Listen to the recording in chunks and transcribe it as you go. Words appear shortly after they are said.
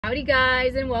Howdy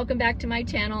guys, and welcome back to my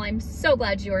channel. I'm so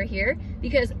glad you're here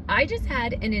because I just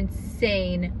had an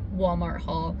insane Walmart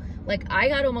haul. Like, I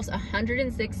got almost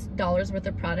 $106 worth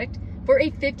of product for a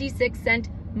 56-cent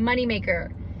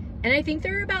moneymaker. And I think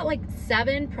there are about like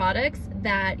 7 products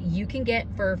that you can get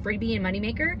for freebie and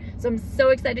moneymaker. So I'm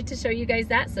so excited to show you guys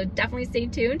that, so definitely stay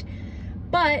tuned.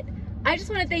 But I just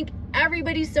want to thank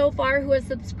everybody so far who has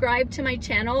subscribed to my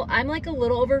channel. I'm like a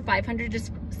little over 500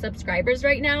 subscribers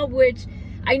right now, which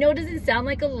I know doesn't sound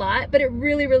like a lot, but it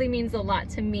really, really means a lot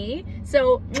to me.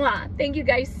 So thank you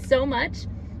guys so much.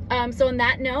 So on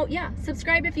that note, yeah,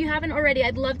 subscribe if you haven't already.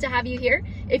 I'd love to have you here.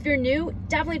 If you're new,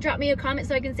 definitely drop me a comment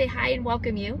so I can say hi and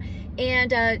welcome you.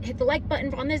 And hit the like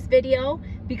button on this video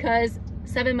because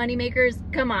 7 moneymakers,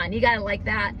 come on, you gotta like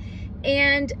that.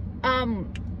 And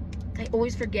I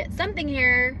always forget something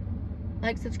here.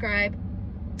 Like, subscribe,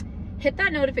 hit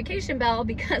that notification bell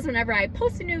because whenever I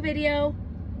post a new video,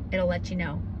 it'll let you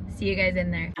know. See you guys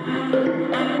in there.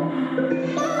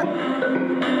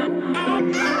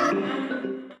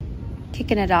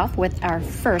 Kicking it off with our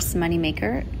first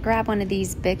moneymaker, grab one of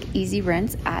these Bic Easy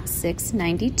Rinse at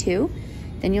 $6.92.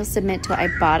 Then you'll submit to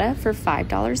Ibotta for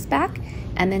 $5 back,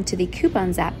 and then to the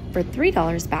Coupons app for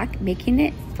 $3 back, making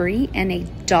it free and a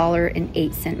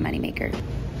 $1.08 moneymaker.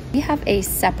 We have a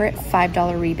separate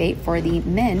 $5 rebate for the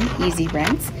Men Easy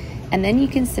Rinse, and then you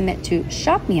can submit to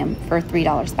Shopkick for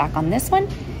 $3 back on this one,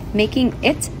 making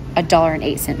it a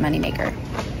 $1.08 moneymaker.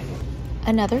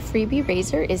 Another freebie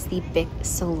razor is the Bic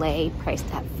Soleil,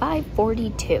 priced at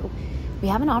 $5.42. We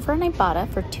have an offer on Ibotta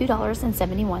for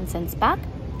 $2.71 back,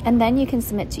 and then you can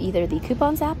submit to either the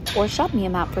Coupons app or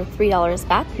Shopkick app for $3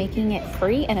 back, making it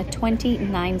free and a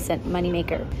 29-cent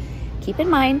moneymaker. Keep in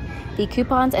mind, the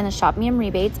coupons and the Shopkick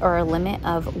rebates are a limit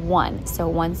of 1. So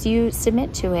once you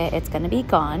submit to it, it's going to be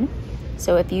gone.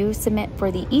 So if you submit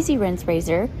for the Easy Rinse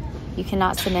razor, you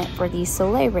cannot submit for the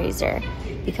Soleil razor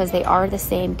because they are the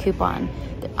same coupon.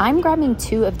 I'm grabbing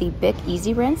 2 of the Bic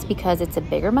Easy Rinse because it's a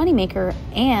bigger moneymaker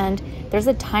and there's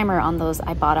a timer on those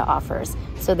Ibotta offers.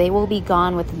 So they will be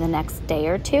gone within the next day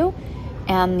or 2.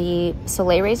 And the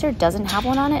Soleil razor doesn't have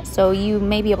one on it, so you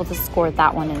may be able to score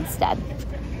that one instead.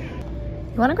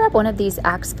 You want to grab one of these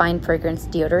Axe Fine Fragrance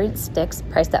Deodorant Sticks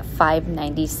priced at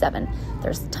 $5.97.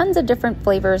 There's tons of different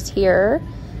flavors here.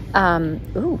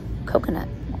 Ooh, coconut,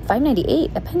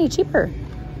 $5.98, a penny cheaper.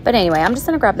 But anyway, I'm just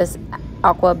going to grab this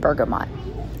Aqua Bergamot.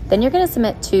 Then you're going to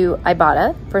submit to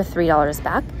Ibotta for $3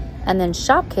 back, and then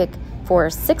Shopkick for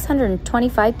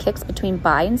 625 kicks between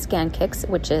buy and scan kicks,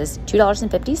 which is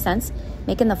 $2.50,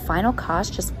 making the final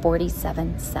cost just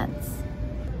 47 cents.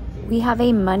 We have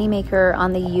a moneymaker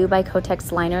on the U by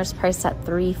Kotex liners priced at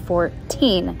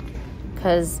 $3.14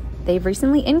 because they've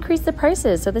recently increased the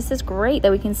prices. So this is great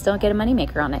that we can still get a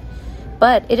moneymaker on it.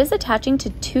 But it is attaching to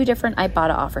 2 different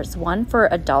Ibotta offers, one for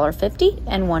 $1.50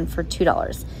 and one for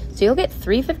 $2. So you'll get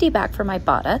 $3.50 back from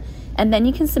Ibotta, and then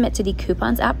you can submit to the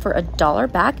Coupons app for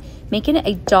 $1 back, making it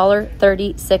a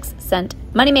 $1.36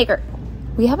 moneymaker.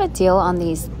 We have a deal on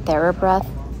these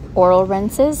TheraBreath oral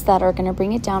rinses that are going to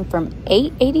bring it down from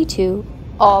 $8.82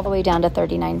 all the way down to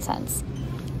 39 cents.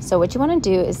 So what you want to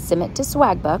do is submit to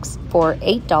Swagbucks for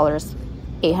 $8,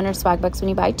 800 Swagbucks when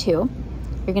you buy 2.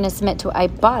 You're going to submit to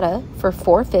Ibotta for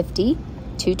 $4.50,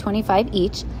 $2.25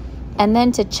 each, and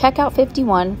then to Checkout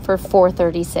 51 for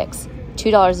 $4.36,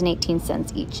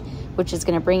 $2.18 each, which is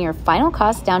going to bring your final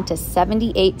cost down to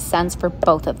 78 cents for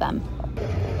both of them.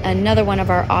 Another one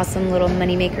of our awesome little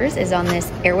money makers is on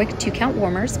this Airwick 2-count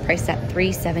warmers priced at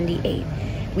 $3.78.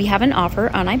 We have an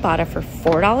offer on Ibotta for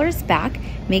 $4 back,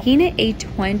 making it a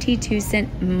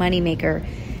 22-cent money maker.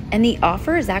 And the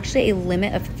offer is actually a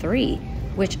limit of 3,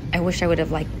 which I wish I would have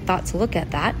thought to look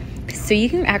at that. So you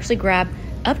can actually grab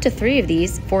up to 3 of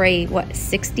these for a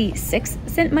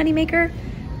 66-cent money maker.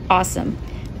 Awesome.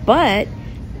 But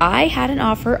I had an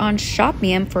offer on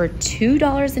Shopkick for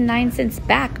 $2.09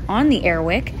 back on the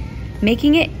Airwick,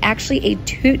 making it actually a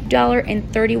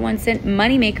 $2.31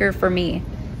 moneymaker for me.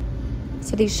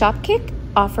 So the Shopkick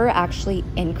offer actually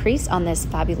increased on this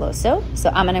Fabuloso,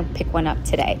 so I'm going to pick one up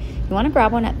today. You want to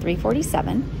grab one at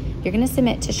 $3.47. You're going to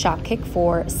submit to Shopkick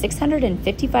for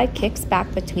 655 kicks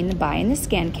back between the buy and the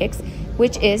scan kicks,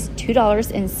 which is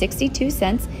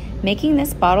 $2.62, making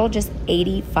this bottle just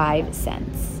 85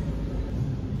 cents.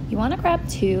 You want to grab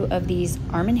 2 of these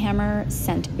Arm & Hammer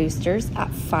scent boosters at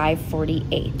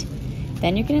 $5.48.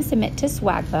 Then you're going to submit to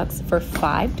Swagbucks for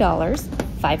 $5,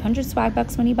 500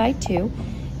 Swagbucks when you buy 2,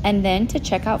 and then to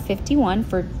Checkout 51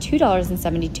 for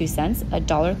 $2.72,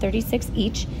 $1.36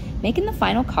 each, making the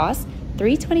final cost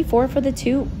 $3.24 for the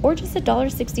 2 or just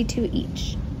 $1.62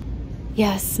 each.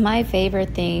 Yes, my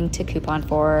favorite thing to coupon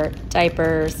for,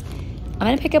 diapers. I'm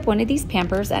going to pick up one of these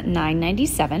Pampers at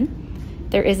 $9.97.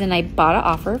 There is an Ibotta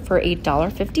offer for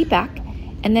 $1.50 back,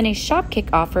 and then a Shopkick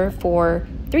offer for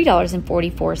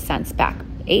 $3.44 back.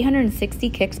 860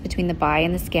 kicks between the buy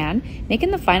and the scan,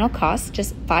 making the final cost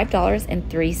just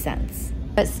 $5.03.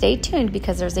 But stay tuned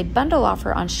because there's a bundle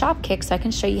offer on Shopkick, so I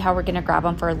can show you how we're going to grab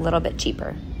them for a little bit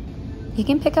cheaper. You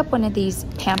can pick up one of these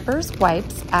Pampers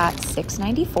wipes at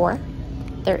 $6.94.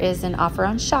 There is an offer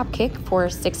on Shopkick for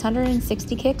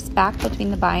 660 kicks back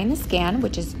between the buy and the scan,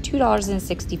 which is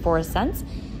 $2.64,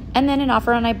 and then an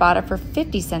offer on Ibotta for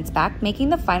 50 cents back, making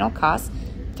the final cost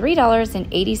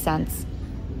 $3.80.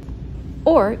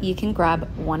 Or you can grab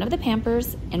one of the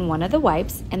Pampers and one of the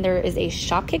wipes, and there is a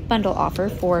Shopkick bundle offer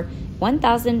for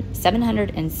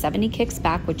 1,770 kicks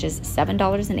back, which is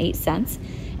 $7.08.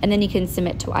 And then you can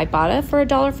submit to Ibotta for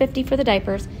 $1.50 for the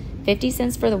diapers, 50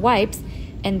 cents for the wipes,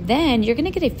 and then you're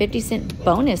going to get a 50-cent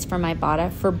bonus from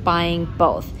Ibotta for buying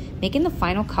both, making the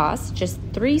final cost just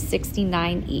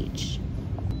 $3.69 each.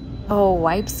 Oh,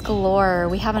 wipes galore.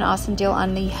 We have an awesome deal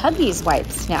on the Huggies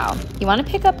wipes now. You want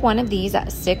to pick up one of these at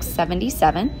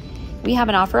 $6.77. We have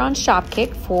an offer on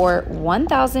Shopkick for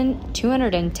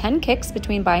 1,210 kicks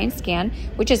between buy and scan,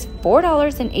 which is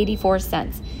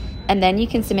 $4.84. And then you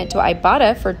can submit to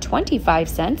Ibotta for 25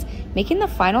 cents, making the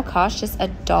final cost just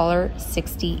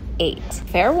 $1.68.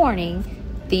 Fair warning,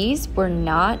 these were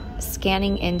not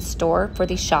scanning in store for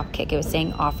the Shopkick. It was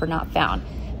saying offer not found,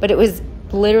 but it was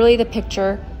literally the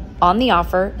picture on the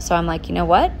offer. So I'm like, you know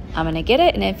what? I'm going to get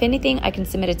it. And if anything, I can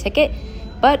submit a ticket.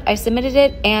 But I submitted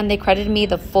it and they credited me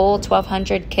the full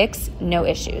 1,200 kicks, no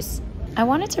issues. I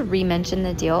wanted to re-mention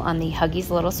the deal on the Huggies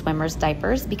Little Swimmers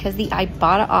diapers because the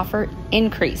Ibotta offer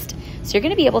increased. So you're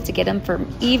going to be able to get them for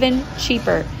even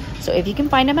cheaper. So if you can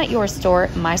find them at your store,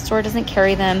 my store doesn't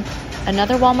carry them.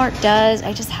 Another Walmart does.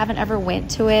 I just haven't ever went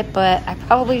to it, but I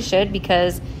probably should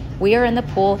because we are in the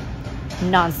pool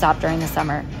nonstop during the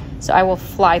summer. So I will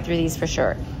fly through these for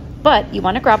sure. But you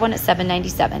want to grab one at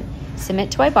 $7.97.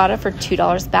 Submit to Ibotta for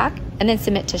 $2 back, and then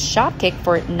submit to Shopkick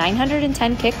for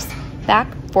 910 kicks back,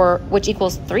 for which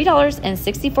equals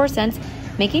 $3.64,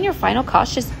 making your final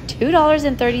cost just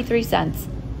 $2.33.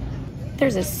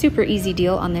 There's a super easy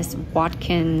deal on this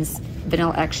Watkins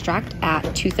vanilla extract at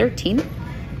 $2.13.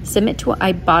 Submit to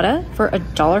Ibotta for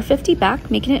 $1.50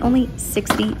 back, making it only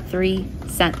 63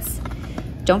 cents.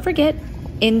 Don't forget,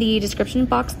 in the description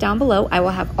box down below, I will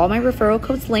have all my referral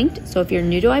codes linked. So if you're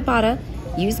new to Ibotta,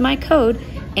 use my code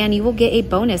and you will get a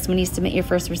bonus when you submit your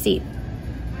first receipt.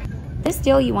 This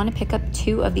deal, you want to pick up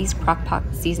 2 of these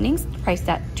crockpot seasonings priced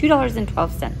at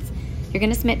 $2.12. You're going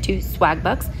to submit to Swag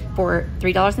Bucks for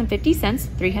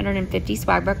 $3.50, 350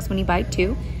 Swag Bucks when you buy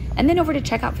 2, and then over to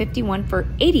Checkout 51 for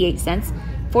 88 cents,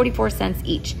 44 cents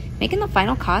each, making the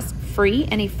final cost free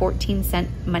and a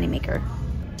 14-cent moneymaker.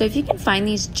 So if you can find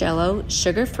these Jell-O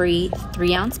sugar-free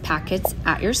 3-ounce packets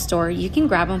at your store, you can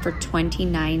grab them for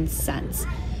 29 cents.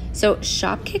 So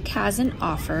Shopkick has an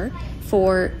offer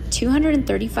for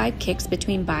 235 kicks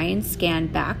between buy and scan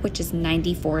back, which is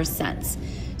 94 cents.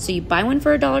 So you buy one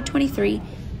for $1.23,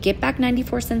 get back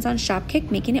 94 cents on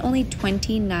Shopkick, making it only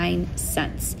 29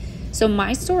 cents. So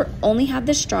my store only had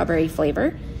the strawberry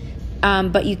flavor,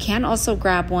 but you can also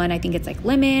grab one, I think it's like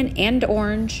lemon and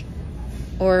orange,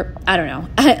 or I don't know.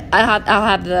 I'll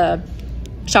have the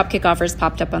Shopkick offers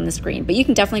popped up on the screen, but you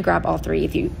can definitely grab all 3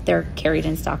 if they're carried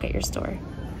in stock at your store.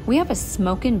 We have a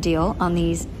smokin' deal on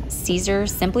these Caesar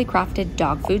Simply Crafted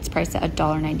dog foods priced at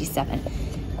 $1.97.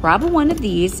 Grab one of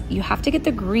these. You have to get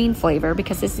the green flavor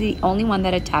because this is the only one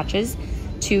that attaches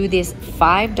to this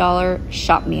 $5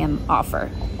 Shop Me'em offer.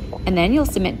 And then you'll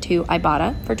submit to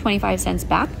Ibotta for 25 cents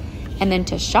back, and then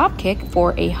to Shopkick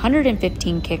for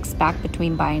 115 kicks back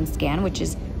between buy and scan, which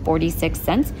is 46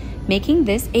 cents, making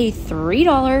this a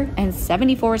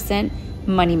 $3.74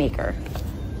 moneymaker.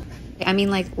 I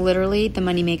mean, like literally the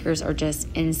money makers are just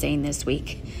insane this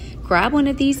week. Grab one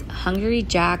of these Hungry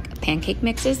Jack pancake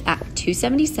mixes at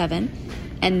 $2.77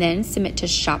 and then submit to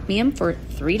Shop Me'em for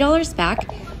 $3 back,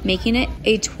 making it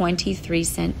a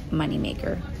 23-cent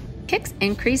moneymaker. Kicks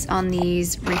increase on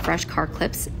these Refresh car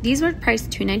clips. These were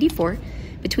priced $2.94.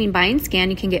 Between buy and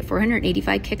scan, you can get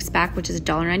 485 kicks back, which is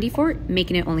 $1.94,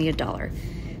 making it only $1.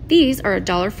 These are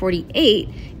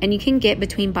 $1.48, and you can get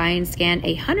between buy and scan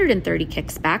 130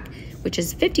 kicks back, which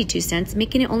is 52 cents,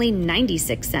 making it only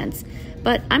 96 cents.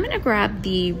 But I'm gonna grab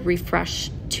the Refresh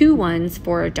 2 ones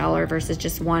for $1 versus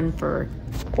just one for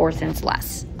 4 cents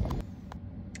less.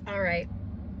 All right,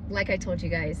 like I told you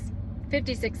guys,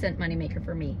 56-cent moneymaker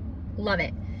for me. Love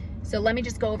it. So let me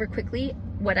just go over quickly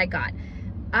what I got.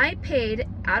 I paid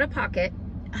out of pocket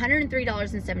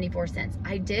 $103.74.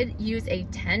 I did use a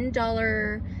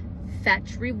 $10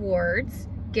 Fetch Rewards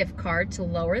gift card to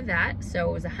lower that, so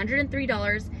it was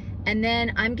 $103, and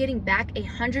then I'm getting back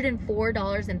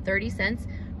 $104.30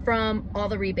 from all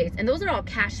the rebates, and those are all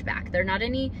cash back. They're not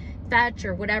any Fetch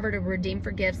or whatever to redeem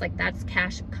for gifts. Like, that's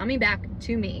cash coming back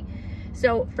to me.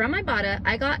 So from Ibotta,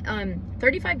 I got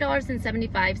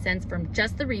 $35.75 from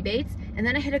just the rebates, and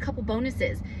then I hit a couple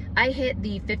bonuses. I hit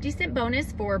the 50-cent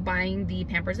bonus for buying the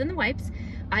Pampers and the wipes.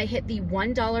 I hit the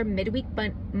 $1 midweek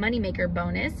moneymaker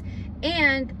bonus,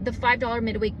 and the $5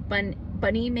 midweek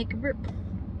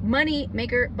money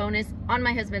maker bonus on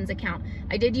my husband's account.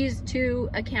 I did use two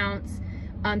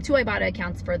Ibotta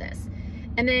accounts for this.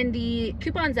 And then the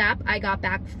coupons app, I got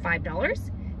back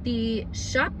 $5. The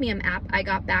Shopmium app, I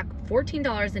got back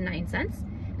 $14.09.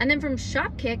 And then from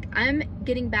Shopkick, I'm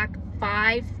getting back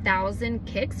 5,000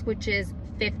 kicks, which is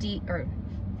 $20.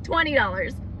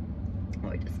 Oh,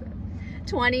 I just said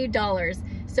 $20.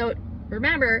 So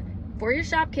remember, for your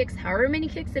Shopkicks, however many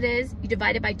kicks it is, you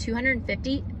divide it by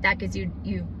 250. That gives you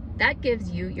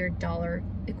your dollar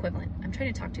equivalent. I'm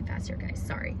trying to talk too fast here, guys.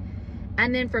 Sorry.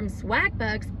 And then from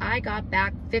Swagbucks, I got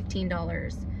back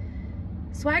 $15.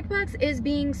 Swagbucks is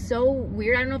being so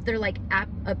weird. I don't know if they're like app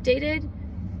updated.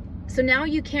 So now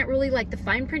you can't really, like, the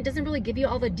fine print doesn't really give you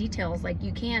all the details. Like,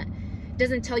 you can't,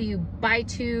 doesn't tell you buy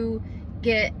two,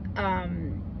 get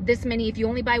this many. If you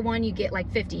only buy one, you get like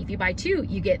 50. If you buy two,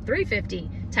 you get 350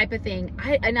 type of thing.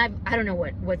 I don't know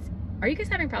what's, are you guys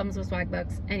having problems with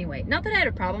Swagbucks? Anyway, not that I had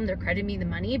a problem. They're crediting me the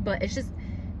money, but it's just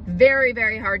very,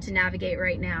 very hard to navigate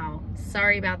right now.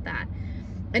 Sorry about that.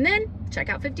 And then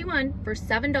checkout 51 for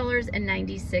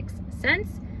 $7.96.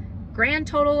 Grand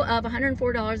total of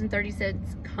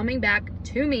 $104.30 coming back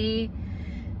to me.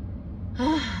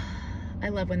 I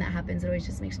love when that happens. It always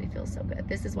just makes me feel so good.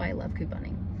 This is why I love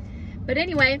couponing. But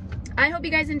anyway, I hope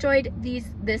you guys enjoyed this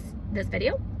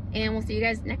video, and we'll see you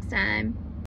guys next time.